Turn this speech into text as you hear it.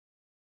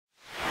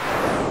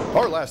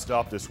Our last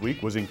stop this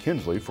week was in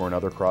Kinsley for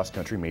another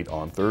cross-country meet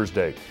on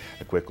Thursday.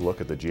 A quick look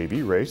at the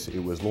JV race.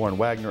 It was Lauren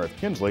Wagner of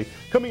Kinsley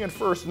coming in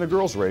first in the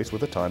girls' race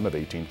with a time of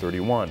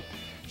 18:31.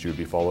 She would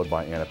be followed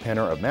by Anna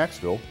Penner of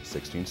Maxville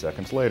 16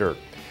 seconds later.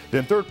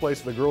 Then third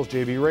place in the girls'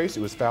 JV race,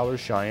 it was Fowler's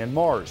Cheyenne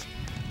Mars.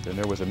 Then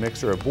there was a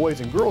mixer of boys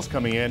and girls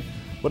coming in,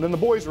 but in the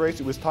boys' race,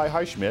 it was Ty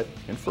Highschmidt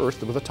in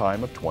first with a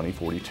time of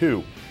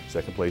 20:42.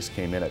 Second place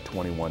came in at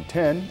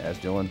 21:10 as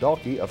Dylan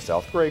Dahlke of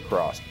South Gray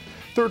crossed.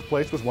 Third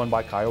place was won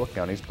by Kiowa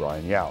County's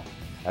Brian Yao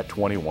at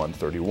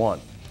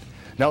 21:31.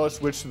 Now let's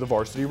switch to the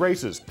varsity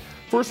races.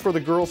 First for the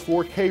girls'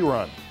 4K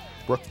run.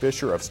 Brooke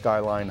Fisher of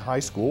Skyline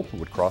High School, who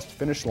would cross the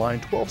finish line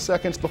 12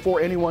 seconds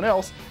before anyone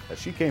else as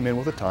she came in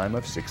with a time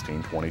of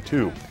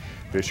 16:22.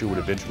 Fisher would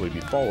eventually be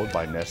followed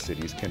by Ness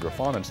City's Kendra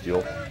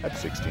Fahnensteel at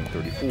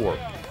 16:34.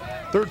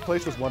 Third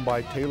place was won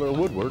by Taylor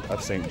Woodward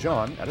of St.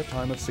 John at a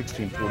time of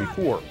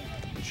 16:44.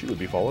 She would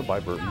be followed by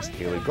Burton's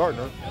Kaylee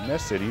Gardner and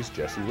Ness City's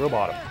Jessie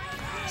Robottom.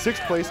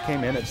 Sixth place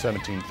came in at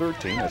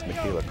 17:13 as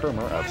Michaela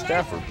Kermer of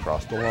Stafford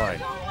crossed the line.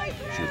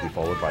 She would be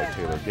followed by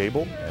Taylor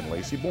Gable and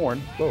Lacey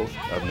Bourne, both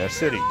of Ness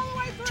City.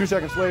 2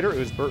 seconds later, it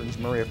was Burton's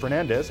Maria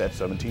Fernandez at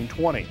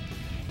 17:20.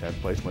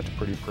 10th place went to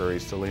Pretty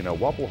Prairie's Selena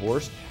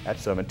Wappelhorst at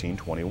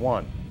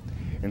 17:21.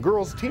 In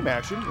girls' team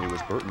action, it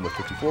was Burton with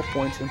 54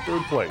 points in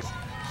third place.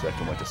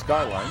 Second went to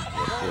Skyline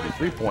with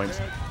 43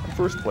 points, and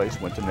first place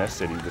went to Ness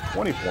City with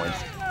 20 points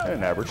and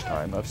an average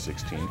time of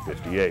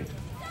 16:58.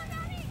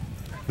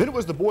 Then it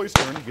was the boys'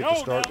 turn to get the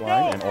start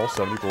line and all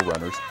 74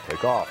 runners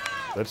take off.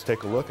 Let's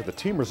take a look at the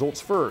team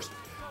results first.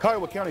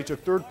 Kiowa County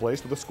took third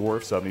place with a score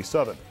of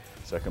 77.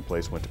 Second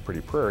place went to Pretty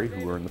Prairie,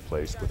 who earned the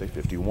place with a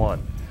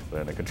 51.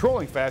 But in a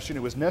controlling fashion,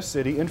 it was Ness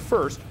City in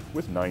first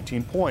with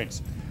 19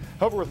 points.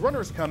 However, with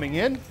runners coming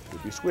in, it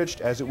would be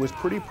switched as it was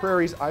Pretty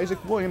Prairie's Isaac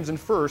Williams in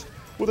first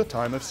with a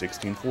time of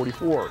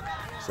 16:44.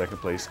 Second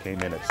place came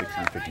in at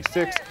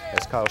 16:56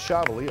 as Kyle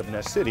Chavely of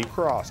Ness City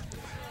crossed.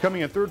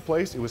 Coming in third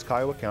place, it was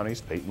Kiowa County's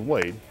Peyton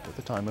Wade with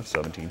a time of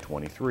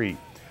 17:23.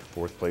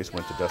 Fourth place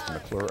went to Dustin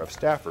McClure of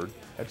Stafford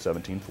at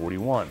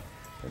 17:41.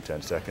 And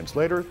 10 seconds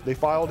later, they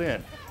filed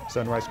in.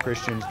 Sunrise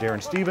Christian's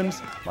Darren Stevens,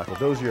 Michael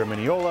Dozier of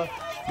Minneola,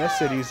 Ness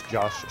City's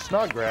Josh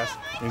Snodgrass,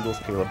 Ingalls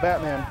Caleb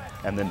Batman,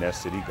 and the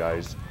Ness City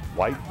guys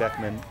White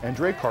Beckman and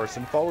Dre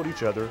Carson followed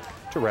each other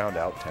to round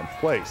out 10th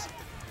place.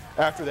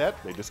 After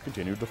that, they just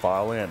continued to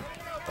file in.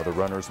 Other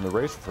runners in the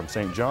race were from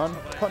St. John,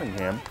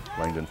 Cunningham,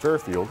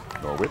 Langdon-Fairfield,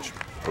 Norwich,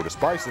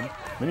 Otis-Bision,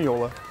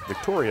 Minneola,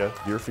 Victoria,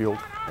 Deerfield,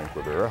 and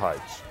Quivira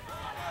Heights.